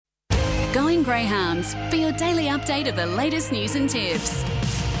Going Greyhounds for your daily update of the latest news and tips.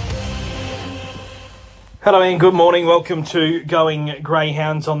 Hello and good morning. Welcome to Going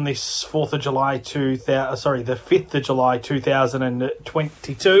Greyhounds on this 5th of July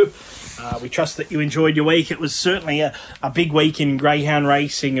 2022. We trust that you enjoyed your week. It was certainly a big week in greyhound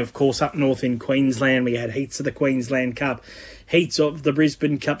racing. Of course, up north in Queensland, we had heats of the Queensland Cup, heats of the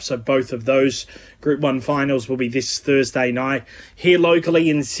Brisbane Cup, so both of those Group 1 finals will be this Thursday night. Here locally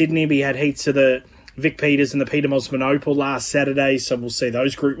in Sydney, we had heats of the Vic Peters and the Peter Mosman Opal last Saturday, so we'll see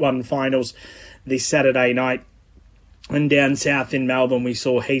those Group 1 finals this Saturday night. And down south in Melbourne, we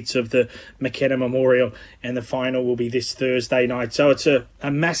saw heats of the McKenna Memorial, and the final will be this Thursday night. So it's a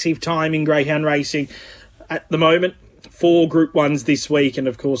massive time in greyhound racing at the moment. 4 Group 1s this week, and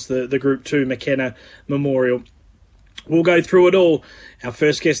of course the Group 2 McKenna Memorial. We'll go through it all. Our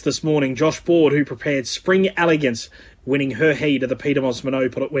first guest this morning, Josh Board, who prepared Spring Elegance, winning her heat of the Peter Mosman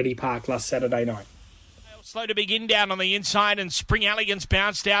Opal at Weddy Park last Saturday night. Slow to begin down on the inside, and Spring Elegance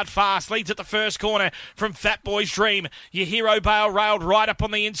bounced out fast. Leads at the first corner from Fat Boy's Dream. Your Hero Bale railed right up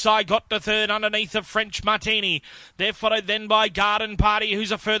on the inside, got to third underneath of French Martini. They're followed then by Garden Party,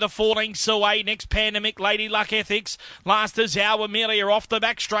 who's a further 4 lengths away. Next, Pandemic, Lady Luck Ethics. Last is Our Amelia off the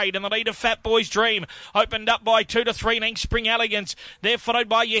back straight, and the lead of Fat Boy's Dream opened up by 2 to 3 lengths. Spring Elegance. They're followed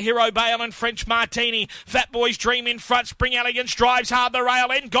by Your Hero Bale and French Martini. Fat Boy's Dream in front. Spring Elegance drives hard the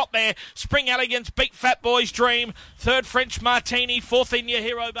rail end, got there. Spring Elegance beat Fat Boy's Dream. Third, French Martini. Fourth in Your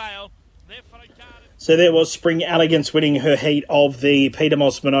Hero Bale. So there was Spring Elegance winning her heat of the Peter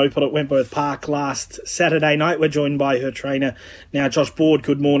Mosman Opal at Wentworth Park last Saturday night. We're joined by her trainer now, Josh Board.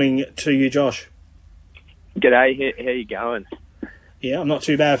 Good morning to you, Josh. G'day, how you going? Yeah, I'm not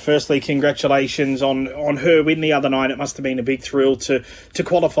too bad. Firstly, congratulations on her win the other night. It must have been a big thrill to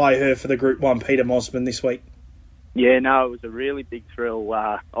qualify her for the Group 1 Peter Mosman this week. Yeah, no, it was a really big thrill.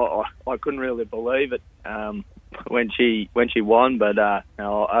 I couldn't really believe it when she won, but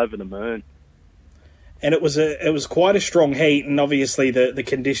over the moon. And it was quite a strong heat, and obviously the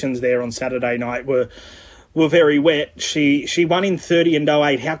conditions there on Saturday night were very wet. She won in 30 and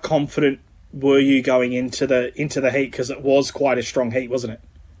 08. How confident were you going into the heat, because it was quite a strong heat, wasn't it?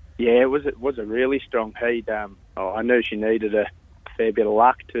 Yeah, it was a really strong heat. I knew she needed a fair bit of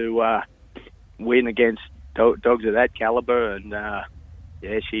luck to win against dogs of that calibre, and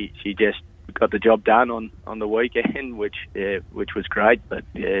she just got the job done on the weekend, which was great. But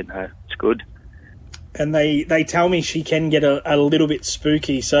no, it's good. And they tell me she can get a little bit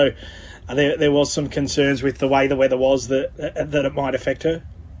spooky, so there was some concerns with the way the weather was that it might affect her.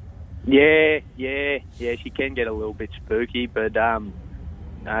 Yeah, she can get a little bit spooky, but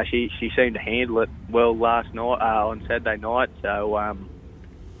she seemed to handle it well last night on Saturday night. So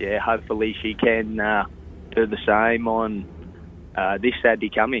hopefully she can do the same on this Saturday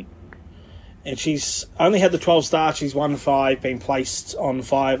coming. And she's only had the 12 starts. She's won 5, been placed on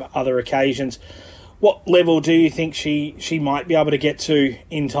 5 other occasions. What level do you think she might be able to get to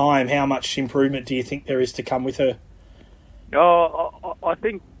in time? How much improvement do you think there is to come with her? I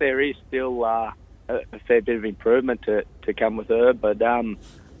think there is still a fair bit of improvement to come with her, but I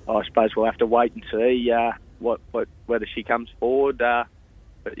suppose we'll have to wait and see whether she comes forward.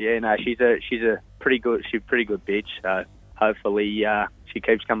 But yeah, no, she's a pretty good bitch. So hopefully she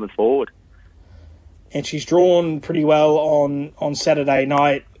keeps coming forward. And she's drawn pretty well on Saturday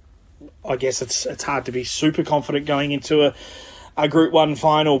night. I guess it's hard to be super confident going into a Group 1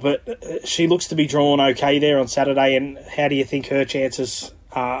 final, but she looks to be drawn okay there on Saturday. And how do you think her chances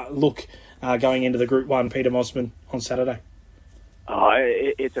look going into the Group 1 Peter Mosman on Saturday?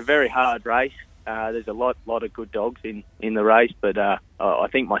 It's a very hard race. There's a lot of good dogs in the race, but I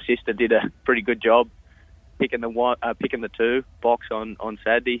think my sister did a pretty good job picking the 2 box on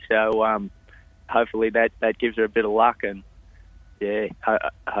Saturday. So hopefully that gives her a bit of luck, and yeah,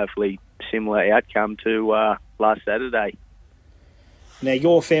 hopefully similar outcome to last Saturday. Now,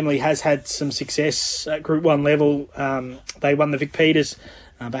 your family has had some success at Group 1 level. They won the Vic Peters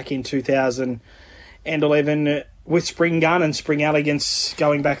back in 2011 with Spring Gun, and Spring Elegance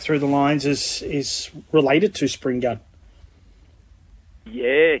going back through the lines is related to Spring Gun.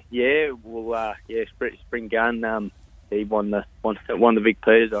 Yeah. Well, Spring Gun. He won the Vic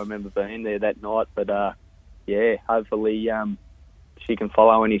Peters. I remember being there that night. But hopefully she can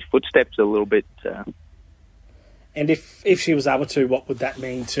follow in his footsteps a little bit. And if she was able to, what would that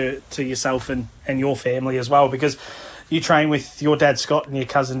mean to yourself and your family as well? Because you train with your dad Scott and your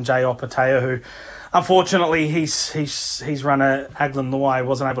cousin Jay Opatea, who unfortunately he's run a Aglan Luai,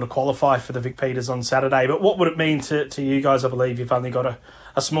 wasn't able to qualify for the Vic Peters on Saturday. But what would it mean to you guys? I believe you've only got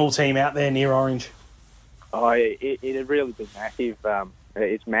a small team out there near Orange. It'd really be massive.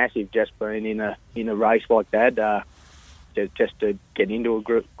 it's massive just being in a race like that. Just to get into a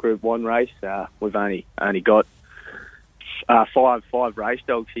Group 1 race. We've only got five race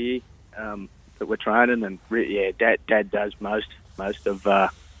dogs here that we're training, and Dad does most of the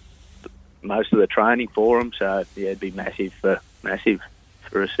training for them. So it'd be massive for us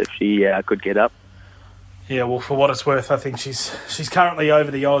if she could get up. Yeah, well, for what it's worth, I think she's currently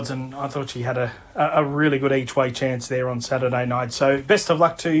over the odds, and I thought she had a really good each-way chance there on Saturday night. So best of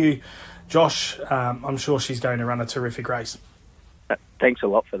luck to you, Josh. I'm sure she's going to run a terrific race. Thanks a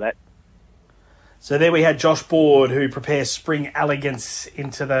lot for that. So there we had Josh Board, who prepares Spring Elegance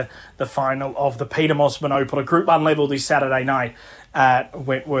into the final of the Peter Mossman Open, a Group 1 level this Saturday night at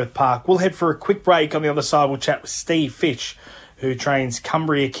Wentworth Park. We'll head for a quick break. On the other side, we'll chat with Steve Fitch, who trains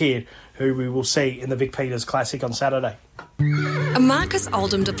Cumbria Kid, who we will see in the Vic Peters Classic on Saturday. A Marcus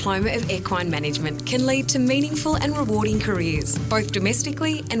Oldham Diploma of Equine Management can lead to meaningful and rewarding careers, both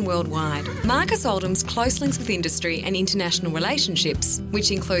domestically and worldwide. Marcus Oldham's close links with industry and international relationships, which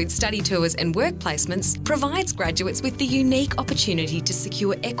include study tours and work placements, provides graduates with the unique opportunity to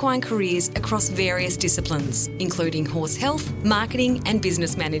secure equine careers across various disciplines, including horse health, marketing and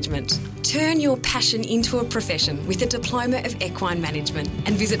business management. Turn your passion into a profession with a Diploma of Equine Management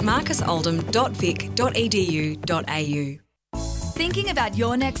and visit marcusoldham.vic.edu.au. Thinking about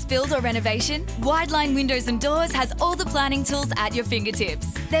your next build or renovation? Wideline Windows and Doors has all the planning tools at your fingertips.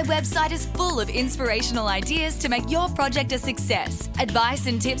 Their website is full of inspirational ideas to make your project a success, advice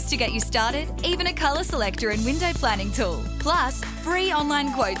and tips to get you started, even a colour selector and window planning tool. Plus, free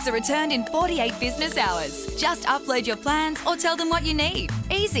online quotes are returned in 48 business hours. Just upload your plans or tell them what you need.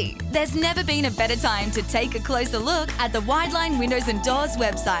 Easy. There's never been a better time to take a closer look at the Wideline Windows and Doors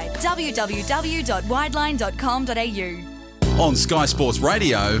website, www.wideline.com.au. On Sky Sports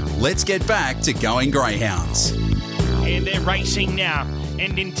Radio, let's get back to Going Greyhounds. And they're racing now.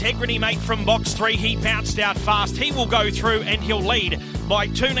 And Integrity Mate from box 3, he bounced out fast. He will go through and he'll lead by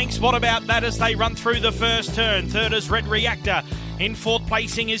 2 lengths. What about that as they run through the first turn? Third is Red Reactor. In fourth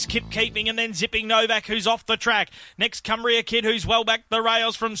placing is Kip Keeping, and then Zipping Novak, who's off the track. Next, Cumbria Kid, who's well back the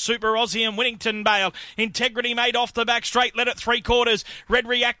rails from Super Aussie and Winnington Bale. Integrity Mate off the back straight, led at 3/4. Red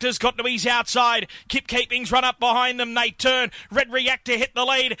Reactor's got to his outside. Kip Keeping's run up behind them. They turn. Red Reactor hit the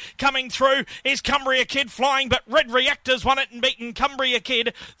lead. Coming through is Cumbria Kid flying, but Red Reactor's won it and beaten Cumbria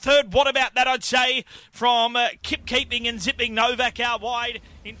Kid. Third, what about that, I'd say, from Kip Keeping and Zipping Novak out wide.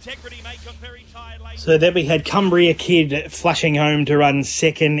 Integrity Mate got very tired late. So then we had Cumbria Kid flashing home to run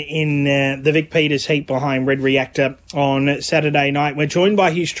second in the Vic Peters heat behind Red Reactor on Saturday night. We're joined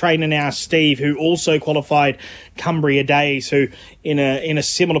by his trainer now, Steve, who also qualified Cumbria Days, who in a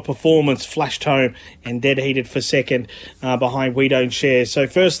similar performance flashed home and dead heated for second behind We Don't Share. So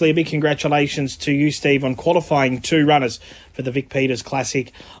firstly, a big congratulations to you, Steve, on qualifying 2 runners for the Vic Peters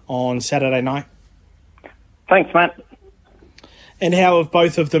Classic on Saturday night. Thanks, Matt. And how have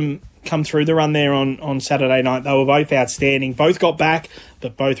both of them come through the run there on Saturday night? They were both outstanding. Both got back,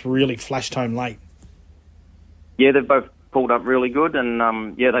 but both really flashed home late. Yeah, they've both pulled up really good, and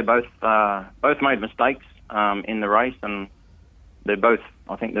they both made mistakes in the race, and I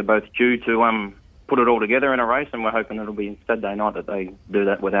think they're both due to put it all together in a race, and we're hoping it'll be Saturday night that they do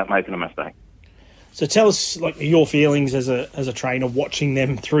that without making a mistake. So tell us your feelings as a trainer watching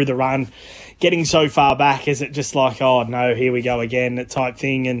them through the run, getting so far back. Is it just like, oh no, here we go again, that type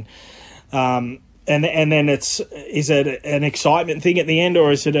thing, and then is it an excitement thing at the end,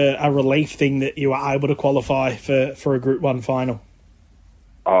 or is it a relief thing that you are able to qualify for a Group 1 final?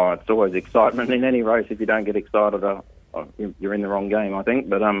 Oh, it's always excitement in any race. If you don't get excited, you're in the wrong game, I think.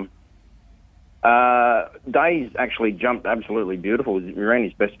 But Days actually jumped absolutely beautiful. He ran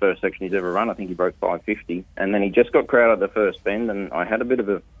his best first section he's ever run. I think he broke 5:50, and then he just got crowded at the first bend, and I had a bit of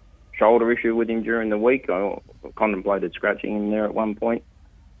a shoulder issue with him during the week. I contemplated scratching him there at one point,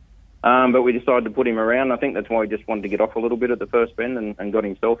 but we decided to put him around. I think that's why he just wanted to get off a little bit at the first bend and got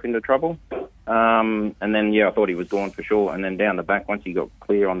himself into trouble. And then, I thought he was gone for sure. And then down the back, once he got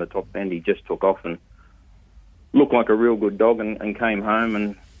clear on the top bend, he just took off and looked like a real good dog and came home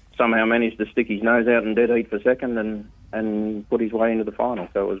and somehow managed to stick his nose out and dead heat for second and put his way into the final.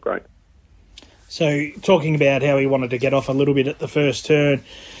 So it was great. So talking about how he wanted to get off a little bit at the first turn,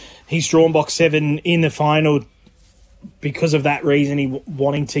 he's drawn box 7 in the final. Because of that reason, he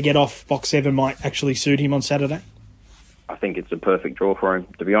wanting to get off box 7 might actually suit him on Saturday? I think it's a perfect draw for him.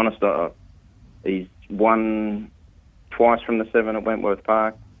 To be honest, he's won twice from the 7 at Wentworth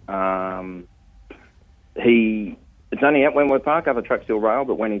Park. It's only at Wentworth Park, other tracks still rail,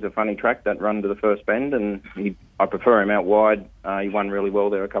 but when he's a funny track, that run to the first bend, and I prefer him out wide. He won really well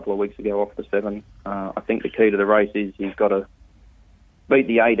there a couple of weeks ago off the 7. I think the key to the race is he's got to beat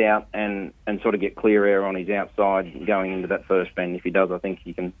the 8 out and sort of get clear air on his outside going into that first bend. If he does, I think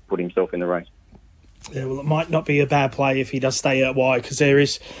he can put himself in the race. Yeah, well, it might not be a bad play if he does stay out wide, because there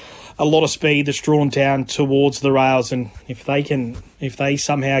is a lot of speed that's drawn down towards the rails, and if they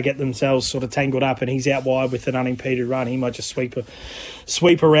somehow get themselves sort of tangled up and he's out wide with an unimpeded run, he might just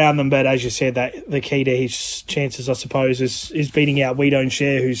sweep around them. But as you said, that the key to his chances, I suppose, is beating out We Don't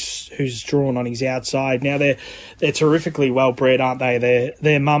Share, who's drawn on his outside. Now they're terrifically well bred, aren't they?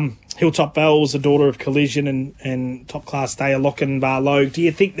 Their mum, Hilltop Bell, was the daughter of Collision and top class stayer Lochinvar Logue. Do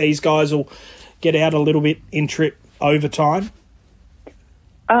you think these guys will get out a little bit in trip over time?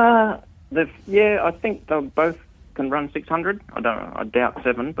 I think they both can run 600. I doubt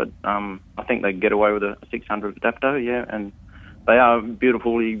 7, but I think they get away with a 600 Adapto. Yeah, and they are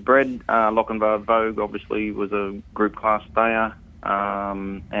beautifully bred. Lochinvar Vogue obviously was a group class stayer,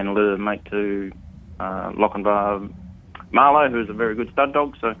 and a little mate to Lochinvar Marlowe, who's a very good stud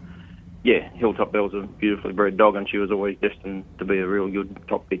dog. So yeah, Hilltop Bell's a beautifully bred dog, and she was always destined to be a real good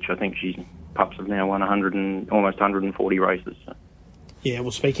top bitch. I think pups have now won almost 140 races. So. Yeah,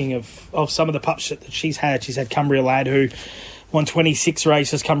 well, speaking of some of the pups that she's had Cumbria Lad, who won 26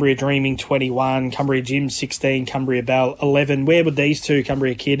 races, Cumbria Dreaming 21, Cumbria Jim 16, Cumbria Bell 11. Where would these two,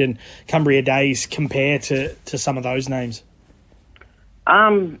 Cumbria Kid and Cumbria Days, compare to some of those names?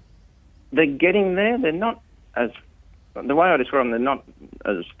 They're getting there. They're not as... The way I describe them, they're not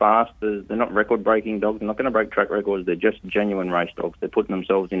as fast as... They're not record-breaking dogs. They're not going to break track records. They're just genuine race dogs. They're putting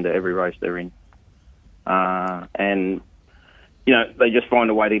themselves into every race they're in. And... You know, they just find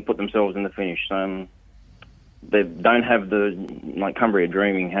a way to put themselves in the finish. They don't have like Cumbria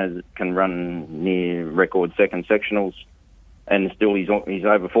Dreaming can run near record second sectionals, and still he's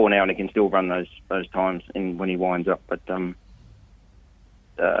over 4 now, and he can still run those times when he winds up. But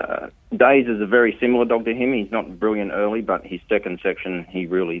Days is a very similar dog to him. He's not brilliant early, but his second section he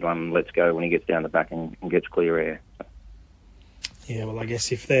really lets go when he gets down the back and gets clear air. So. Yeah, well, I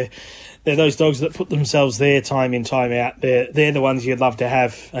guess if they're those dogs that put themselves there time in, time out, they're the ones you'd love to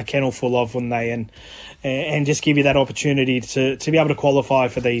have a kennel full of, wouldn't they? And just give you that opportunity to be able to qualify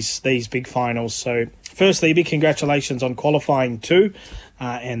for these big finals. So, firstly, big congratulations on qualifying too,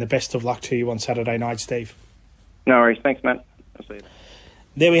 and the best of luck to you on Saturday night, Steve. No worries. Thanks, Matt. I'll see you.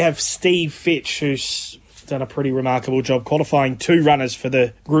 There we have Steve Fitch, who's done a pretty remarkable job qualifying 2 runners for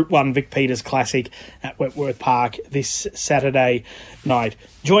the Group 1 Vic Peters Classic at Wentworth Park this Saturday night.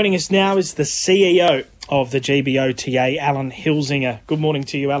 Joining us now is the CEO of the GBOTA, Alan Hilsinger. Good morning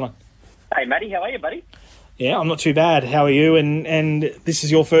to you, Alan. Hey, Matty, how are you, buddy? Yeah, I'm not too bad. How are you? And this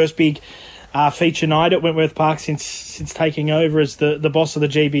is your first big feature night at Wentworth Park since taking over as the boss of the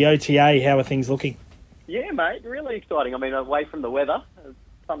GBOTA. How are things looking? Yeah, mate, really exciting. I mean, away from the weather,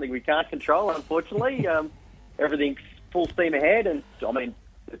 something we can't control, unfortunately. Everything's full steam ahead, and I mean,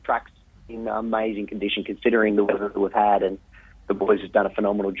 the track's in amazing condition considering the weather that we've had, and the boys have done a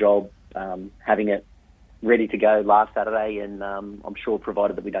phenomenal job having it ready to go last Saturday, and I'm sure,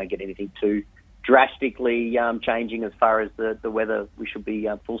 provided that we don't get anything too drastically changing as far as the weather, we should be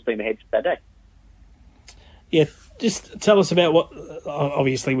full steam ahead for that day. Yeah, just tell us about what...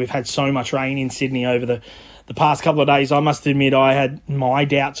 Obviously, we've had so much rain in Sydney over the past couple of days. I must admit I had my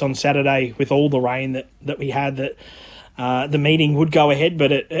doubts on Saturday with all the rain that we had that the meeting would go ahead,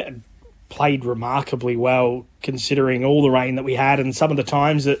 but it played remarkably well considering all the rain that we had and some of the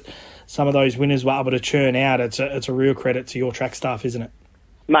times that some of those winners were able to churn out. It's a real credit to your track staff, isn't it?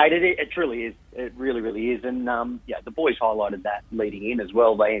 Mate, it truly is. It really, really is. And, the boys highlighted that leading in as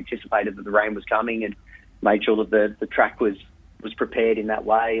well. They anticipated that the rain was coming and made sure that the track was prepared in that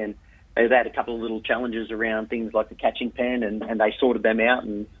way. And they've had a couple of little challenges around things like the catching pen, and they sorted them out.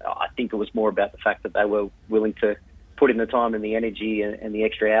 And I think it was more about the fact that they were willing to put in the time and the energy and the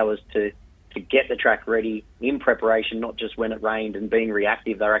extra hours to get the track ready in preparation, not just when it rained and being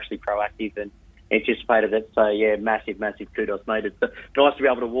reactive. They're actually proactive and anticipated it. So, yeah, massive kudos, mate. It's nice to be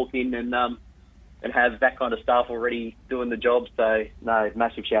able to walk in and have that kind of staff already doing the job. So, no,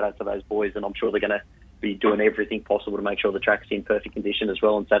 massive shout-out to those boys, and I'm sure they're going to be doing everything possible to make sure the track's in perfect condition as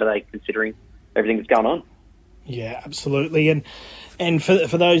well on Saturday, considering everything that's going on. Yeah, absolutely. And for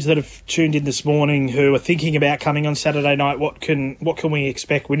those that have tuned in this morning who are thinking about coming on Saturday night, what can we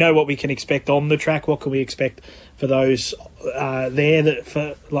expect? We know what we can expect on the track. What can we expect for those there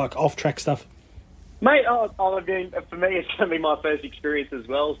for like off-track stuff? Mate, for me, it's going to be my first experience as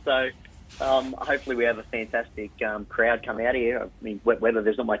well. So hopefully we have a fantastic crowd come out here. I mean, wet weather,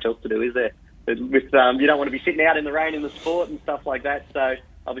 there's not much else to do, is there? With you don't want to be sitting out in the rain in the sport and stuff like that. So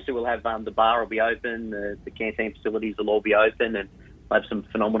obviously we'll have the bar will be open, the canteen facilities will all be open, and we'll have some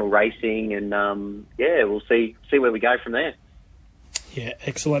phenomenal racing. And we'll see where we go from there. Yeah,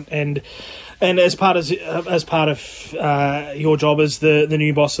 excellent. And as part of your job as the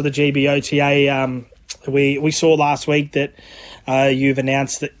new boss of the GBOTA, we saw last week that you've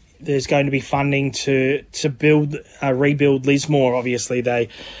announced that there's going to be funding to rebuild Lismore. Obviously, they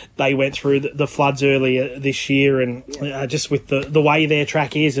went through the floods earlier this year, and just with the way their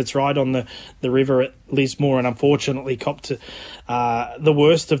track is, it's right on the river at Lismore, and unfortunately copped the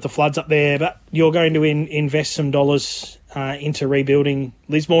worst of the floods up there. But you're going to invest some dollars into rebuilding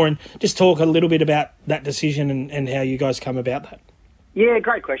Lismore, and just talk a little bit about that decision and how you guys come about that. Yeah,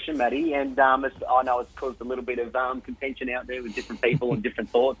 great question, Matty. And I know it's caused a little bit of contention out there with different people and different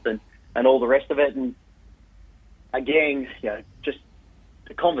thoughts and all the rest of it. And again, just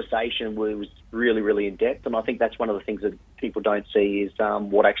the conversation was really, really in depth. And I think that's one of the things that people don't see is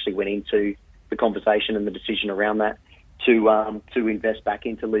what actually went into the conversation and the decision around that to invest back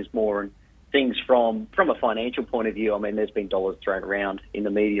into Lismore and things from a financial point of view. I mean, there's been dollars thrown around in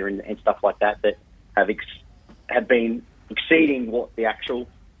the media and stuff like that have been exceeding what the actual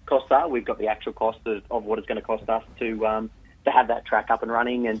costs are. We've got the actual cost of what it's going to cost us to have that track up and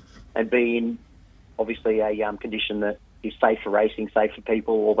running and be in obviously a condition that is safe for racing, safe for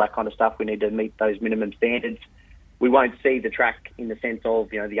people, all that kind of stuff. We need to meet those minimum standards. We won't see the track in the sense of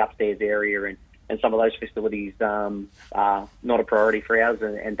the upstairs area and some of those facilities are not a priority for ours,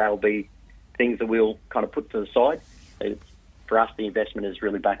 and they'll be things that we'll kind of put to the side. For us, the investment is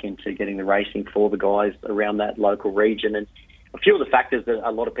really back into getting the racing for the guys around that local region. And a few of the factors that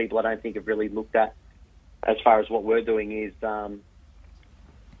a lot of people I don't think have really looked at as far as what we're doing is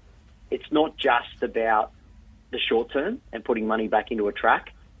it's not just about the short term and putting money back into a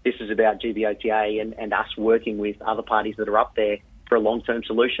track. This is about GBOTA and us working with other parties that are up there for a long-term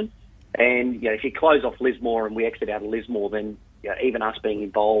solution. And if you close off Lismore and we exit out of Lismore, then even us being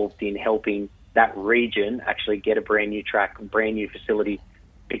involved in helping that region actually get a brand new track, a brand new facility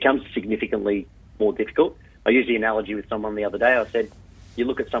becomes significantly more difficult. I used the analogy with someone the other day. I said, you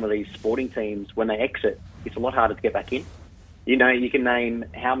look at some of these sporting teams, when they exit, it's a lot harder to get back in. You can name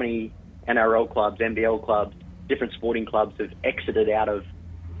how many NRL clubs, NBL clubs, different sporting clubs have exited out of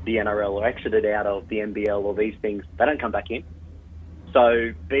the NRL or exited out of the NBL or these things. They don't come back in.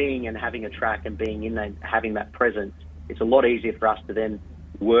 So being and having a track and being in there, having that presence, it's a lot easier for us to then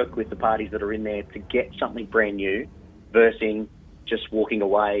work with the parties that are in there to get something brand new versus just walking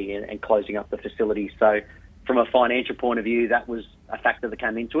away and closing up the facility. So from a financial point of view, that was a factor that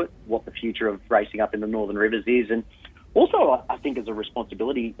came into it, what the future of racing up in the Northern Rivers is. And also, I think as a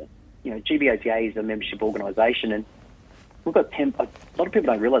responsibility, GBOTA is a membership organisation, and we've got a lot of people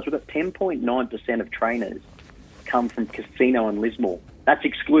don't realise we've got 10.9% of trainers come from Casino and Lismore. That's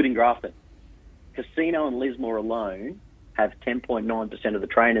excluding Grafton. Casino and Lismore alone have 10.9% of the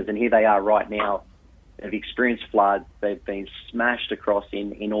trainers, and here they are right now. They've experienced floods. They've been smashed across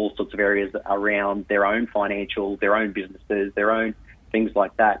in all sorts of areas around their own financial, their own businesses, their own things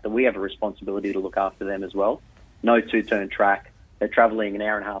like that we have a responsibility to look after them as well. No two-turn track. They're travelling an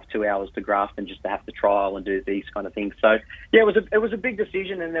hour and a half, 2 hours to Grafton just to have to trial and do these kind of things. So, yeah, it was a big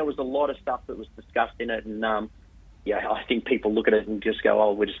decision, and there was a lot of stuff that was discussed in it. And, I think people look at it and just go,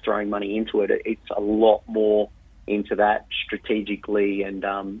 oh, we're just throwing money into it. It's a lot more into that strategically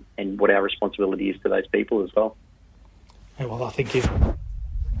and what our responsibility is to those people as well. Yeah, well, I think you've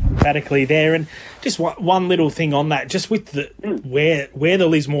emphatically there. And just one little thing on that, just with the where the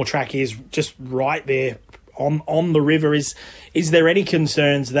Lismore track is, just right there on the river, is there any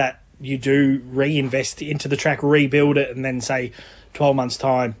concerns that you do reinvest into the track, rebuild it, and then say 12 months'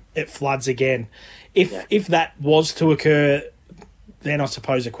 time it floods again? If that was to occur, then I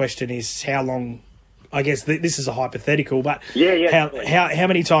suppose the question is how long. I guess this is a hypothetical, but how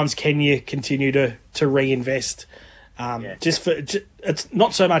many times can you continue to reinvest? It's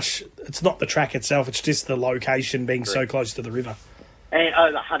not so much. It's not the track itself. It's just the location being so close to the river. And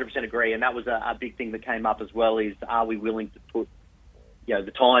I 100% agree. And that was a big thing that came up as well. Is are we willing to put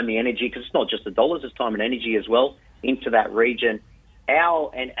the time, the energy? Because it's not just the dollars; it's time and energy as well into that region.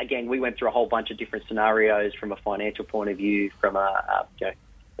 And again, we went through a whole bunch of different scenarios from a financial point of view, from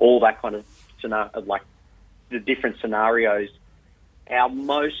all that kind of scenario, like the different scenarios. Our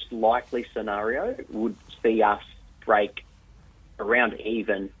most likely scenario would see us break around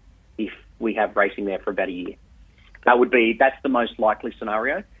even if we have racing there for about a year. That's the most likely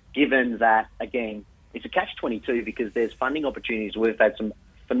scenario, given that, again, it's a catch-22 because there's funding opportunities. We've had some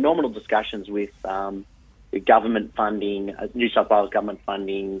phenomenal discussions with the government funding, New South Wales government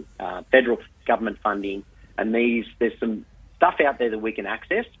funding, federal government funding, and there's some stuff out there that we can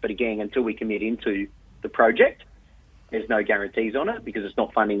access, but again, until we commit into the project, there's no guarantees on it because it's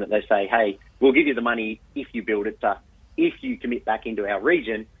not funding that they say, hey, we'll give you the money if you build it to if you commit back into our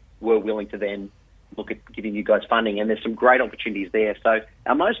region, we're willing to then look at giving you guys funding. And there's some great opportunities there. So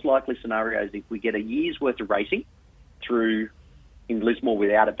our most likely scenario is if we get a year's worth of racing through in Lismore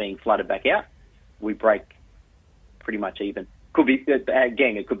without it being flooded back out, we break pretty much even. Could be,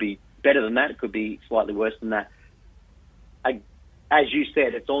 again, it could be better than that. It could be slightly worse than that. As you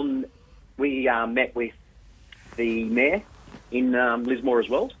said, it's on. We met with the mayor in Lismore as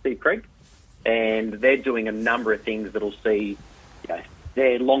well, Steve Craig, and they're doing a number of things that'll see,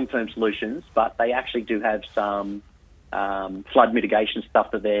 they're long-term solutions, but they actually do have some flood mitigation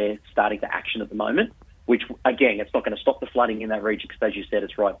stuff that they're starting to action at the moment, which, again, it's not going to stop the flooding in that region because, as you said,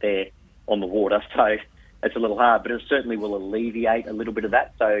 it's right there on the water, so it's a little hard, but it certainly will alleviate a little bit of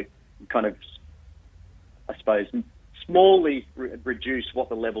that, so kind of, I suppose, smallly reduce what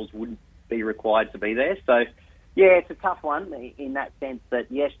the levels would be required to be there. So, yeah, it's a tough one in that sense that,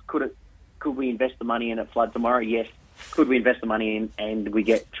 yes, could we invest the money in a flood tomorrow? Yes. Could we invest the money in and we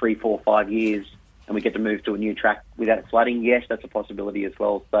get 3, 4, 5 years and we get to move to a new track without it flooding? Yes, that's a possibility as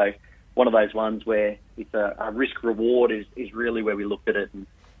well. So one of those ones where it's a risk-reward is really where we looked at it. And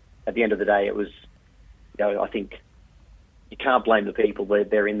at the end of the day, it was, I think you can't blame the people.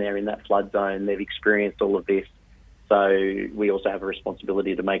 They're in there in that flood zone. They've experienced all of this. So we also have a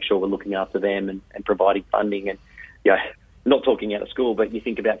responsibility to make sure we're looking after them and providing funding. And, not talking out of school, but you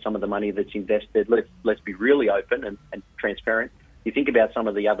think about some of the money that's invested. Let's be really open and transparent. You think about some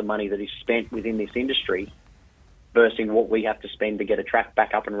of the other money that is spent within this industry versus what we have to spend to get a track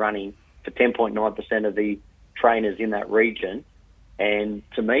back up and running for 10.9% of the trainers in that region. And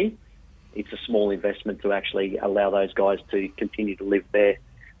to me, it's a small investment to actually allow those guys to continue to live their,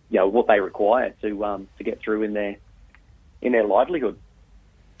 what they require to get through in their livelihood.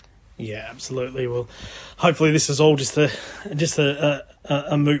 Yeah, absolutely. Well, hopefully this is all just a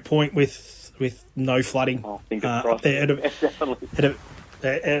moot point with no flooding up there. Definitely.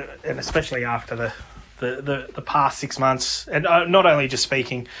 And especially after the past 6 months, and not only just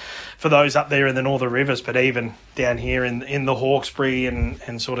speaking for those up there in the Northern Rivers, but even down here in the Hawkesbury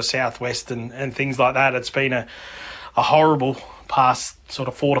and sort of southwest and things like that. It's been a horrible past sort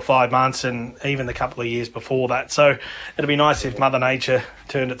of 4 to 5 months and even the couple of years before that. So it'd be nice if Mother Nature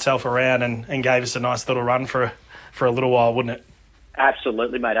turned itself around and gave us a nice little run for a little while, wouldn't it?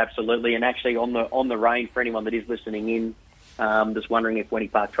 Absolutely, mate, absolutely. And actually on the rain, for anyone that is listening in, just wondering if Wenny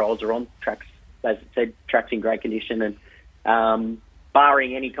Park trials are on. Tracks, as I said, tracks in great condition and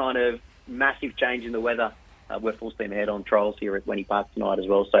barring any kind of massive change in the weather, we're full steam ahead on trials here at Wenny Park tonight as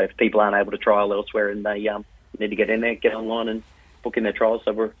well. So if people aren't able to trial elsewhere and they need to get in there, get online and book in their trials,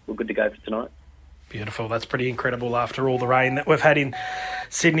 so we're good to go for tonight. Beautiful. That's pretty incredible after all the rain that we've had in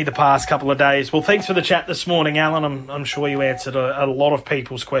Sydney the past couple of days. Well, thanks for the chat this morning, Alan. I'm sure you answered a lot of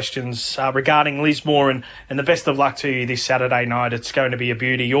people's questions regarding Lismore, and the best of luck to you this Saturday night. It's going to be a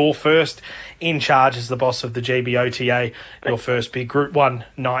beauty. You're first in charge as the boss of the GBOTA. Your first big Group 1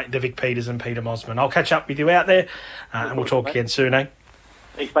 night, the Vic Peters and Peter Mosman. I'll catch up with you out there, and we'll talk again soon, eh?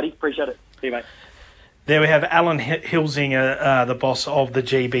 Thanks, buddy. Appreciate it. See you, mate. There we have Alan Hilsinger, the boss of the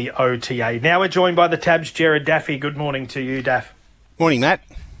GBOTA. Now we're joined by the Tab's Jared Daffy. Good morning to you, Daff. Morning, Matt.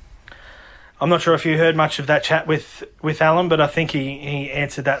 I'm not sure if you heard much of that chat with Alan, but I think he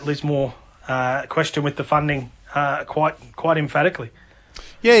answered that Lismore question with the funding quite emphatically.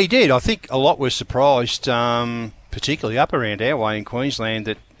 Yeah, he did. I think a lot were surprised, particularly up around our way in Queensland,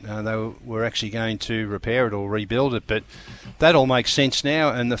 that they were actually going to repair it or rebuild it. But that all makes sense now,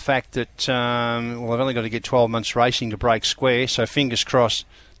 and the fact that they've only got to get 12 months racing to break square, so fingers crossed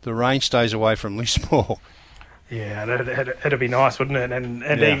the rain stays away from Lismore. Yeah, it'd be nice, wouldn't it? And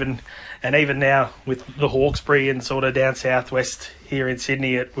Yeah. even now with the Hawkesbury and sort of down southwest here in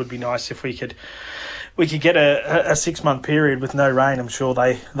Sydney, it would be nice if we could get a 6 month period with no rain. I'm sure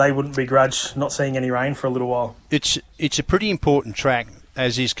they wouldn't begrudge not seeing any rain for a little while. It's a pretty important track,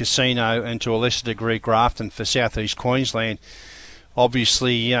 as is Casino, and to a lesser degree Grafton for southeast Queensland.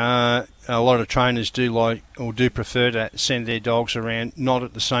 Obviously, a lot of trainers do prefer to send their dogs around, not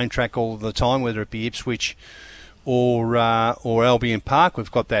at the same track all the time, whether it be Ipswich or Albion Park.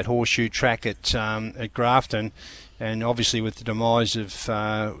 We've got that horseshoe track at Grafton, and obviously with the demise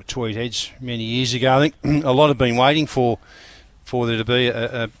of Tweed Heads many years ago, I think a lot have been waiting for there to be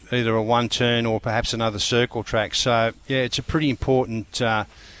either a one-turn or perhaps another circle track. So, yeah, it's a pretty important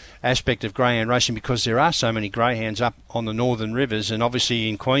aspect of greyhound racing because there are so many greyhounds up on the northern rivers, and obviously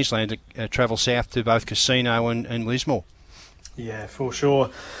in Queensland travel south to both Casino and Lismore. Yeah, for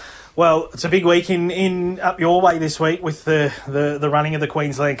sure. Well, it's a big week in up your way this week with the running of the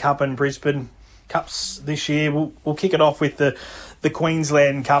Queensland Cup in Brisbane. Cups this year. We'll kick it off with the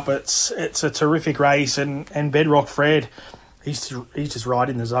Queensland Cup. It's a terrific race, and Bedrock Fred, he's just right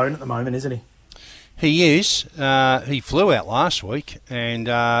in the zone at the moment, isn't he? He is. He flew out last week, and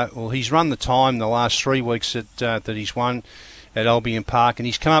he's run the time the last 3 weeks that he's won at Albion Park, and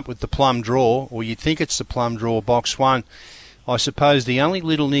he's come up with the plum draw, or you'd think it's the plum draw, box 1. I suppose the only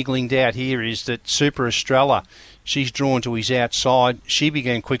little niggling doubt here is that Super Estrella, she's drawn to his outside. She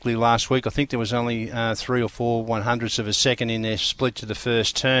began quickly last week. I think there was only 3 or 4 100ths of a second in their split to the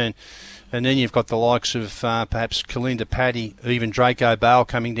first turn. And then you've got the likes of perhaps Kalinda Paddy, even Draco Bale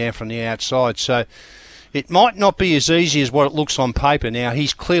coming down from the outside. So it might not be as easy as what it looks on paper. Now,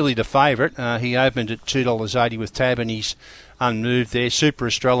 he's clearly the favourite. He opened at $2.80 with tab, and he's unmoved there. Super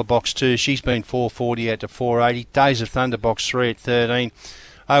Estrella box 2, she's been $4.40 out to $4.80. Days of Thunder box 3 at $13.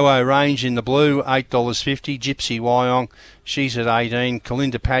 OO Range in the blue, $8.50. Gypsy Wyong, she's at $18.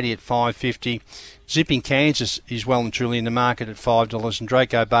 Kalinda Paddy at $5.50. Zipping Kansas is well and truly in the market at $5, and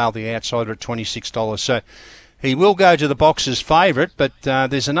Draco Bale, the outsider, at $26. So he will go to the box's favourite, but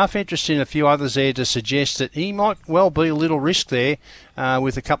there's enough interest in a few others there to suggest that he might well be a little risk there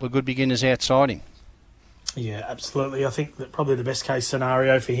with a couple of good beginners outside him. Yeah, absolutely. I think that probably the best case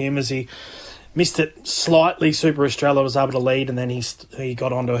scenario for him is he missed it slightly. Super Estrella was able to lead, and then he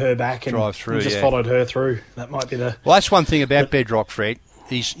got onto her back and drive through, just followed her through. That might be the... Well, that's one thing about Bedrock Fred.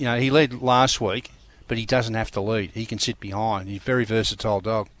 He led last week, but he doesn't have to lead. He can sit behind. He's a very versatile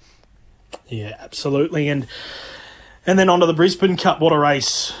dog. Yeah, absolutely. And then onto the Brisbane Cup. What a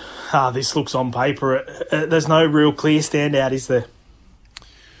race. This looks on paper. There's no real clear standout, is there?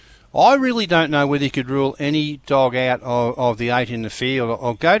 I really don't know whether you could rule any dog out of the 8 in the field.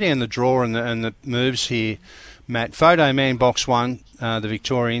 I'll go down the draw and the moves here, Matt. Photo Man box 1, the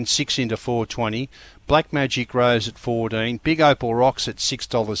Victorian, 6 into $4.20. Black Magic Rose at $14. Big Opal Rocks at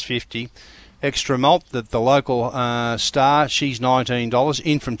 $6.50. Extra Malt, the local star, she's $19,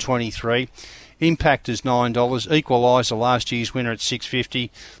 in from $23. Impact is $9. Equaliser, last year's winner, at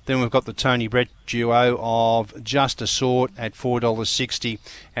 $6.50. Then we've got the Tony Brett duo of Just a Sort at $4.60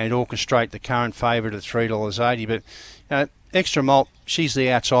 and Orchestrate, the current favourite, at $3.80. But Extra Malt, she's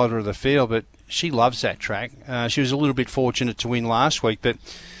the outsider of the field, but she loves that track. She was a little bit fortunate to win last week, but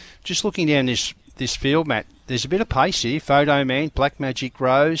just looking down this field, Matt, there's a bit of pace here. Photo Man, Black Magic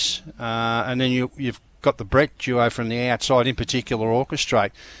Rose, and then you've got the Brett duo from the outside, in particular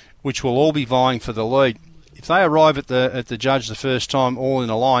Orchestrate, which will all be vying for the lead. If they arrive at the judge the first time all in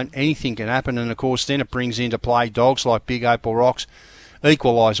a line, anything can happen, and of course then it brings into play dogs like Big Opal Rocks,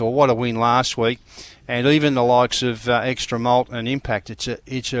 Equaliser, what a win last week, and even the likes of Extra Malt and Impact.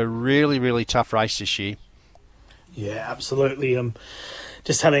 It's a really, really tough race this year. Yeah, absolutely.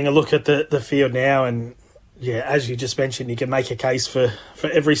 Just having a look at the field now, and yeah, as you just mentioned, you can make a case for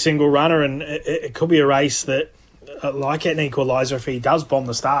every single runner, and it could be a race that, like an Equaliser, if he does bomb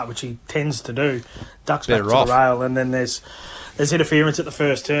the start, which he tends to do, ducks back to the rail, and then there's interference at the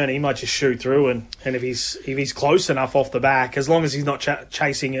first turn, he might just shoot through, and if he's close enough off the back, as long as he's not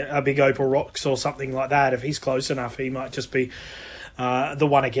chasing a Big Opal Rocks or something like that, if he's close enough, he might just be the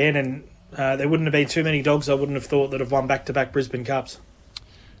one again, and there wouldn't have been too many dogs, I wouldn't have thought, that have won back-to-back Brisbane Cups.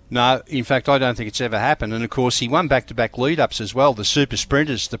 No, in fact, I don't think it's ever happened. And, of course, he won back-to-back lead-ups as well, the Super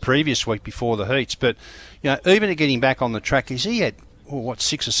Sprinters, the previous week before the heats. But, even to get him back on the track, he had,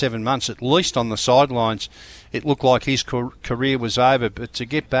 6 or 7 months at least on the sidelines. It looked like his career was over. But to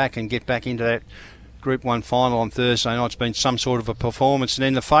get back into that Group 1 final on Thursday night, it's been some sort of a performance. And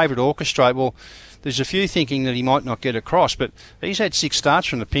then the favourite Orchestrate, well, there's a few thinking that he might not get across. But he's had 6 starts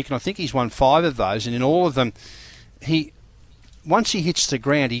from the pink, and I think he's won 5 of those. And in all of them, once he hits the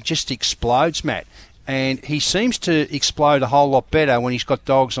ground, he just explodes, Matt. And he seems to explode a whole lot better when he's got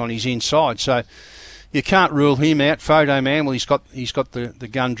dogs on his inside. So you can't rule him out. Photo Man, well, he's got the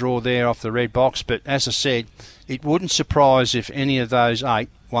gun draw there off the red box. But as I said, it wouldn't surprise if any of those 8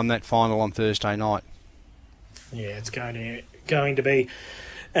 won that final on Thursday night. Yeah, it's going to be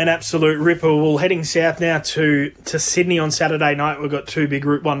an absolute ripper. Well, heading south now to Sydney on Saturday night. We've got 2 big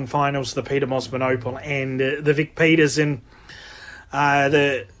Group 1 finals, the Peter Mosman Opal and the Vic Peters. And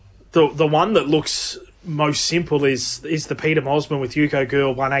the one that looks most simple is the Peter Mosman with Yuko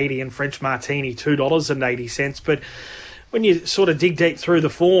Girl $1.80 and French Martini $2.80. But when you sort of dig deep through the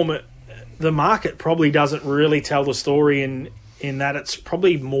form, the market probably doesn't really tell the story in that it's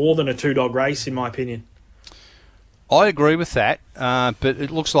probably more than a 2-dog race, in my opinion. I agree with that, but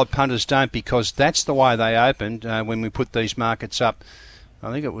it looks like punters don't, because that's the way they opened when we put these markets up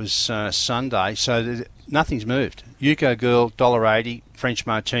I think it was Sunday, so nothing's moved. Yuko Girl, $1.80, French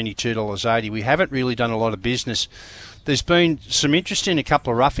Martini, $2.80. We haven't really done a lot of business. There's been some interest in a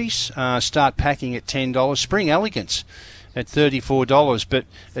couple of roughies. Start packing at $10. Spring Elegance at $34. But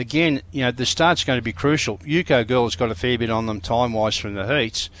again, the start's going to be crucial. Yuko Girl has got a fair bit on them time-wise from the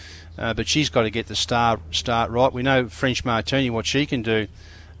heats, but she's got to get the start right. We know French Martini, what she can do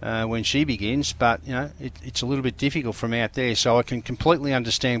when she begins, but it's a little bit difficult from out there. So I can completely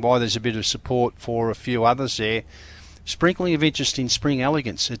understand why there's a bit of support for a few others there. Sprinkling of interest in Spring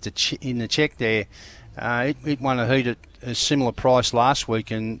Elegance in the check there. It won a heat at a similar price last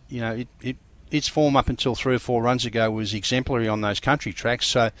week, and its form up until 3 or 4 runs ago was exemplary on those country tracks.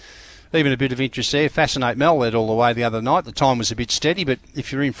 So even a bit of interest there. Fascinate Mel led all the way the other night. The time was a bit steady, but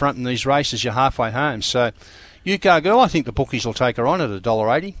if you're in front in these races, you're halfway home. So Yuko Girl, I think the bookies will take her on at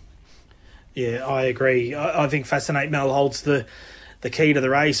 $1.80. Yeah, I agree. I think Fascinate Mel holds the key to the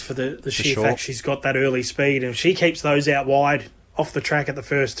race for the sheer fact she's got that early speed. And if she keeps those out wide off the track at the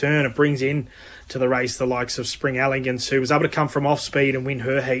first turn, it brings in to the race the likes of Spring Elegance, who was able to come from off speed and win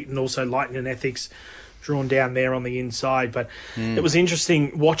her heat, and also Lightning Ethics drawn down there on the inside. But it was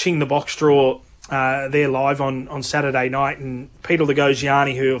interesting watching the box draw there live on Saturday night, and Peter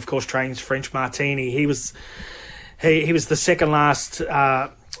Lagosiani, who of course trains French Martini, he was the second last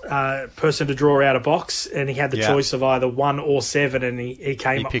person to draw out a box, and he had the choice of either 1 or 7, and he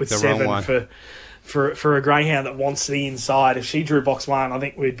came up with 7 for a greyhound that wants the inside. If she drew box 1, I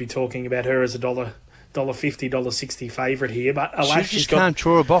think we'd be talking about her as a $1.50, $1.60 favourite here. But alas, she just can't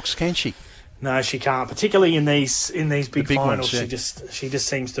draw a box, can she? No, she can't. Particularly in these big finals, ones, she just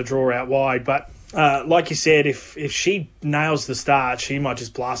seems to draw out wide. But like you said, if she nails the start, she might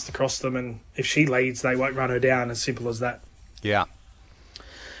just blast across them, and if she leads, they won't run her down. As simple as that. Yeah.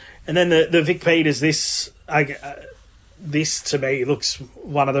 And then the Vic Peters, this to me looks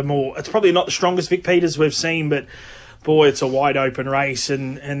one of the more. It's probably not the strongest Vic Peters we've seen, but boy, it's a wide open race,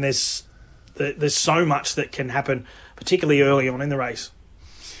 and there's so much that can happen, particularly early on in the race.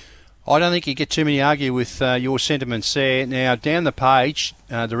 I don't think you get too many argue with your sentiments there. Now, down the page,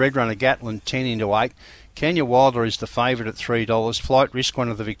 the Red Runner Gatlin, 10 into 8. Kenya Wilder is the favourite at $3. Flight Risk, one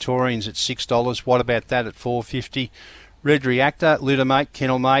of the Victorians, at $6. What about that at $4.50? Red Reactor, Littermate,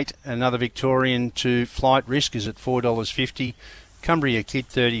 Kennelmate, another Victorian to Flight Risk, is at $4.50. Cumbria Kid,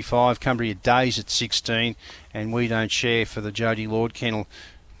 $35. Cumbria Days at $16. And We Don't Share for the Jody Lord Kennel.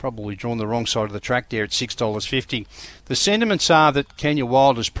 Probably drawn the wrong side of the track there at $6.50. The sentiments are that Kenya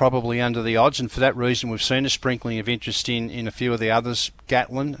Wilder's probably under the odds, and for that reason we've seen a sprinkling of interest in a few of the others.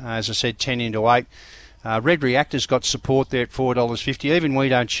 Gatlin, as I said, 10 into 8. Red Reactor's got support there at $4.50. Even We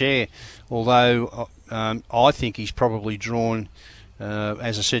Don't Share, although I think he's probably drawn,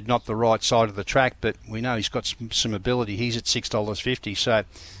 as I said, not the right side of the track, but we know he's got some ability. He's at $6.50. So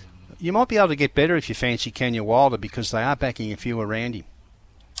you might be able to get better if you fancy Kenya Wilder, because they are backing a few around him.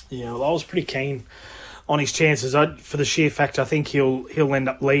 Yeah, well, I was pretty keen on his chances. For the sheer fact, I think he'll end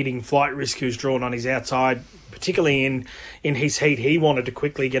up leading Flight Risk, who's drawn on his outside, particularly in his heat. He wanted to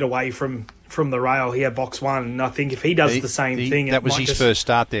quickly get away from the rail. He had box 1, and I think if he does the same thing... That was his first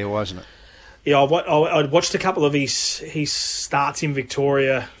start there, wasn't it? Yeah, I watched a couple of his starts in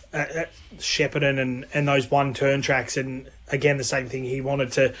Victoria at Shepparton and those one-turn tracks, and again, the same thing. He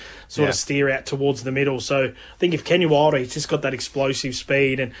wanted to sort of steer out towards the middle. So I think if Kenya Wilder, he's just got that explosive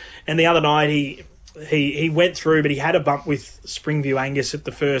speed. And the other night, he went through, but he had a bump with Springview Angus at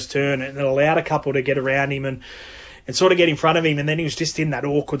the first turn, and it allowed a couple to get around him and sort of get in front of him. And then he was just in that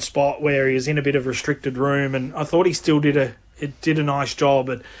awkward spot where he was in a bit of restricted room. And I thought he still did a nice job.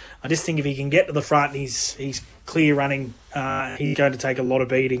 But I just think if he can get to the front, he's clear running, he's going to take a lot of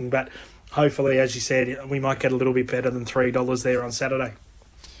beating. But hopefully, as you said, we might get a little bit better than $3 there on Saturday.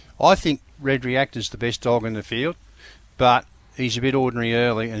 I think Red Reactor's the best dog in the field, but he's a bit ordinary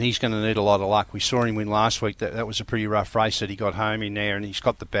early, and he's going to need a lot of luck. We saw him win last week. That was a pretty rough race that he got home in there, and he's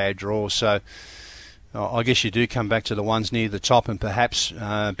got the bad draw. So I guess you do come back to the ones near the top, and perhaps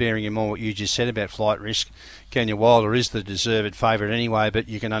bearing in mind what you just said about Flight Risk, Kenya Wilder is the deserved favourite anyway, but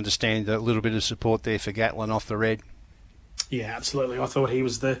you can understand a little bit of support there for Gatlin off the red. Yeah, absolutely. I thought he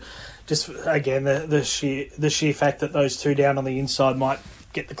was the sheer fact that those two down on the inside might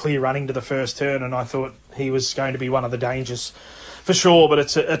get the clear running to the first turn, and I thought he was going to be one of the dangers for sure. But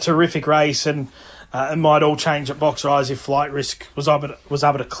it's a terrific race, and it might all change at Box Rise if Flight Risk was able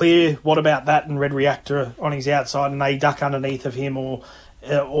to clear. What about that and Red Reactor on his outside, and they duck underneath of him, or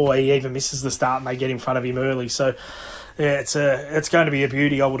he even misses the start and they get in front of him early. So yeah, it's going to be a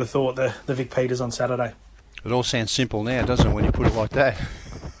beauty. I would have thought the Vic Peters on Saturday. It all sounds simple now, doesn't it, when you put it like that?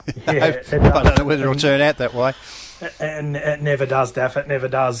 Yeah, I don't know whether it'll turn out that way. And it never does, Daff. It never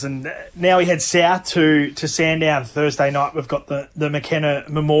does. And now we head south to Sandown. Thursday night, we've got the McKenna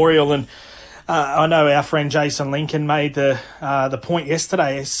Memorial. And I know our friend Jason Lincoln made the point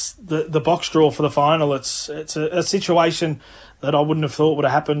yesterday. It's the box draw for the final. It's a situation that I wouldn't have thought would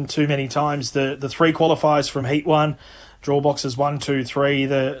have happened too many times. The 3 qualifiers from Heat 1, draw boxes 1, 2, 3.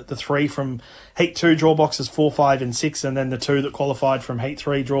 The 3 from Heat 2, draw boxes 4, 5 and 6. And then the 2 that qualified from Heat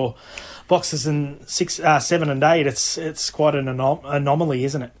 3, draw boxes in 6, 7 and 8. It's quite an anomaly,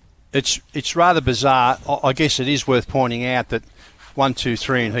 isn't it? It's rather bizarre. I guess it is worth pointing out that 1, 2,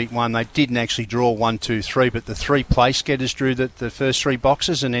 3 in Heat 1, they didn't actually draw 1, 2, 3, but the 3 place getters drew the first 3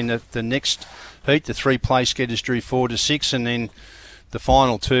 boxes, and then the next heat, the 3 place getters drew 4 to 6, and then the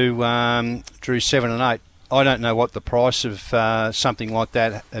final 2 drew 7 and 8. I don't know what the price of something like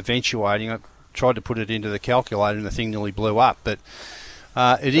that eventuating. I tried to put it into the calculator and the thing nearly blew up, but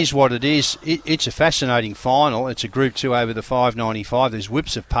it is what it is. It's a fascinating final. It's a Group 2 over the 595. There's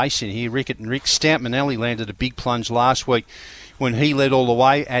whips of pace in here. Rickett and Rick. Stout Manelli landed a big plunge last week when he led all the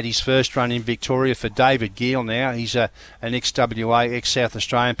way at his first run in Victoria for David Gill now. He's an ex-WA, ex-South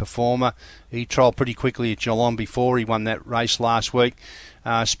Australian performer. He trialled pretty quickly at Geelong before he won that race last week.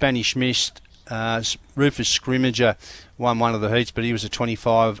 Spanish Mist, Rufus Scrimmager won one of the heats, but he was a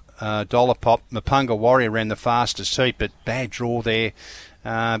 $25 pop. Mapunga Warrior ran the fastest heat, but bad draw there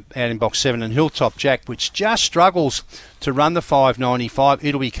out in box 7. And Hilltop Jack, which just struggles to run the 595,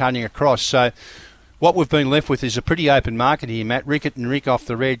 it'll be cutting across. So what we've been left with is a pretty open market here, Matt. Rickett and Rick off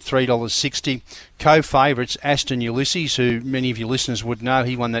the red, $3.60. Co-favourites, Aston Ulysses, who many of your listeners would know.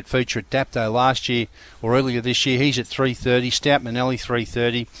 He won that feature at Dapto last year or earlier this year. He's at $3.30. Stout Manelli,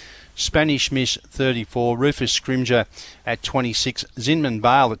 $3.30. Spanish Miss, $34. Rufus Scrimger at $26. Zinman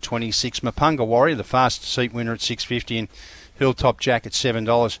Bale at $26. Mapunga Warrior, the fastest seat winner, at $6.50. And Hilltop Jack at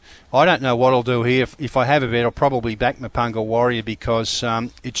 $7. I don't know what I'll do here. If I have a bet, I'll probably back Mapunga Warrior because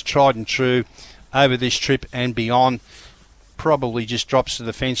it's tried and true over this trip and beyond. Probably just drops to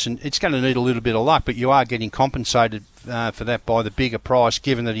the fence, and it's going to need a little bit of luck, but you are getting compensated for that by the bigger price,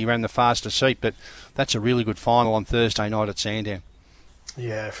 given that he ran the faster seat. But that's a really good final on Thursday night at Sandown.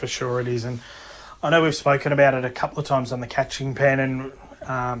 Yeah, for sure it is. And I know we've spoken about it a couple of times on the Catching Pen, and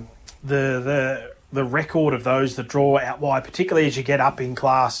the record of those that draw out wide, particularly as you get up in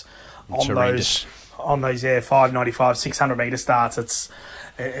class on those 595, 600 metre starts,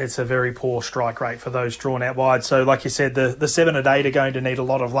 it's a very poor strike rate for those drawn out wide. So like you said, the 7 and 8 are going to need a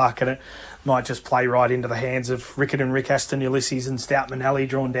lot of luck, and it might just play right into the hands of Rickett and Rick, Aston Ulysses and Stout Manelli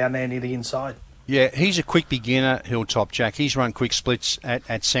drawn down there near the inside. Yeah, he's a quick beginner, Hilltop Jack. He's run quick splits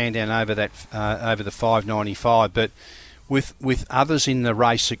at Sandown over the 595, but with others in the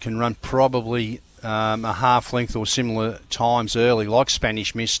race that can run probably a half length or similar times early, like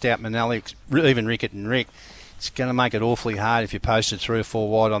Spanish Miss, Stout Manelli, even Rickett and Rick, it's going to make it awfully hard if you posted 3 or 4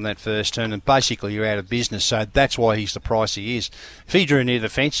 wide on that first turn, and basically you're out of business. So that's why he's the price he is. If he drew near the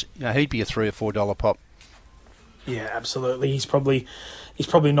fence, he'd be a $3 or $4 pop. Yeah, absolutely. He's probably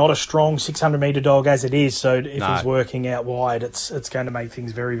not a strong 600 metre dog as it is. So if he's working out wide, it's going to make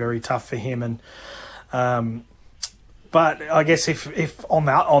things very, very tough for him. And but I guess if on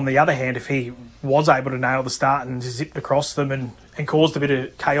the other hand, if he was able to nail the start and zipped across them and caused a bit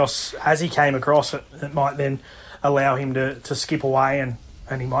of chaos as he came across it, it might then allow him to skip away and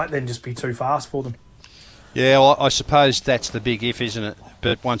he might then just be too fast for them. Yeah, well, I suppose that's the big if, isn't it?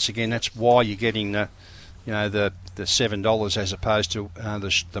 But once again, that's why you're getting the $7 as opposed to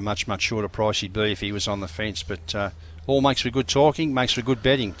the much shorter price he'd be if he was on the fence. But all makes for good talking, makes for good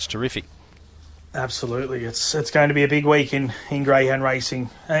betting. It's terrific. Absolutely. It's going to be a big week in greyhound racing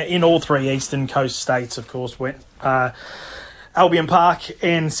in all 3 Eastern Coast states, of course. Albion Park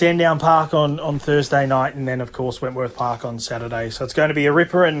and Sandown Park on Thursday night, and then, of course, Wentworth Park on Saturday. So it's going to be a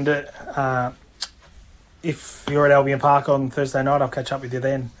ripper, and if you're at Albion Park on Thursday night, I'll catch up with you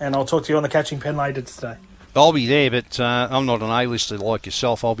then, and I'll talk to you on the Catching Pen later today. I'll be there, but I'm not an A-lister like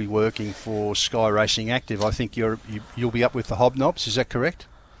yourself. I'll be working for Sky Racing Active. I think you'll be up with the Hobnobs. Is that correct?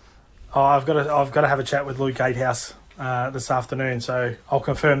 Oh, I've got to have a chat with Luke Gatehouse this afternoon, so I'll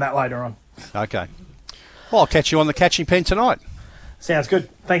confirm that later on. Okay. Well, I'll catch you on the Catching Pen tonight. Sounds good.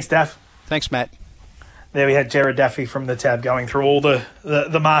 Thanks, Daff. Thanks, Matt. There we had Jared Daffy from the Tab going through all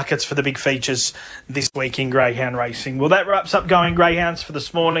the markets for the big features this week in greyhound racing. Well, that wraps up Going Greyhounds for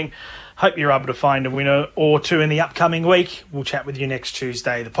this morning. Hope you're able to find a winner or two in the upcoming week. We'll chat with you next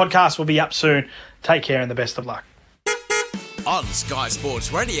Tuesday. The podcast will be up soon. Take care and the best of luck. On Sky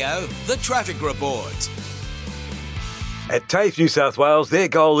Sports Radio, the Traffic Report. At TAFE New South Wales, their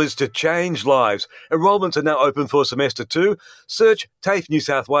goal is to change lives. Enrolments are now open for Semester 2. Search TAFE New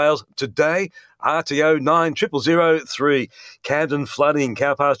South Wales today. RTO 9003. Camden flooding,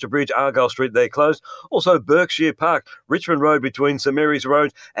 Cowpasture Bridge, Argyle Street, they're closed. Also Berkshire Park, Richmond Road between St Mary's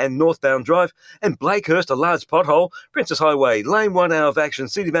Road and Northbound Drive. And Blakehurst, a large pothole. Princess Highway, lane 1 hour of action,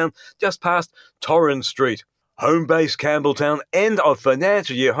 citybound, just past Torrens Street. Home base Campbelltown, end of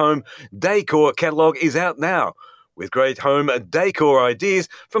financial year home decor catalogue is out now, with great home decor ideas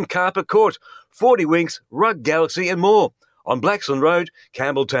from Carpet Court, 40 Winks, Rug Galaxy and more on Blaxland Road,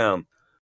 Campbelltown.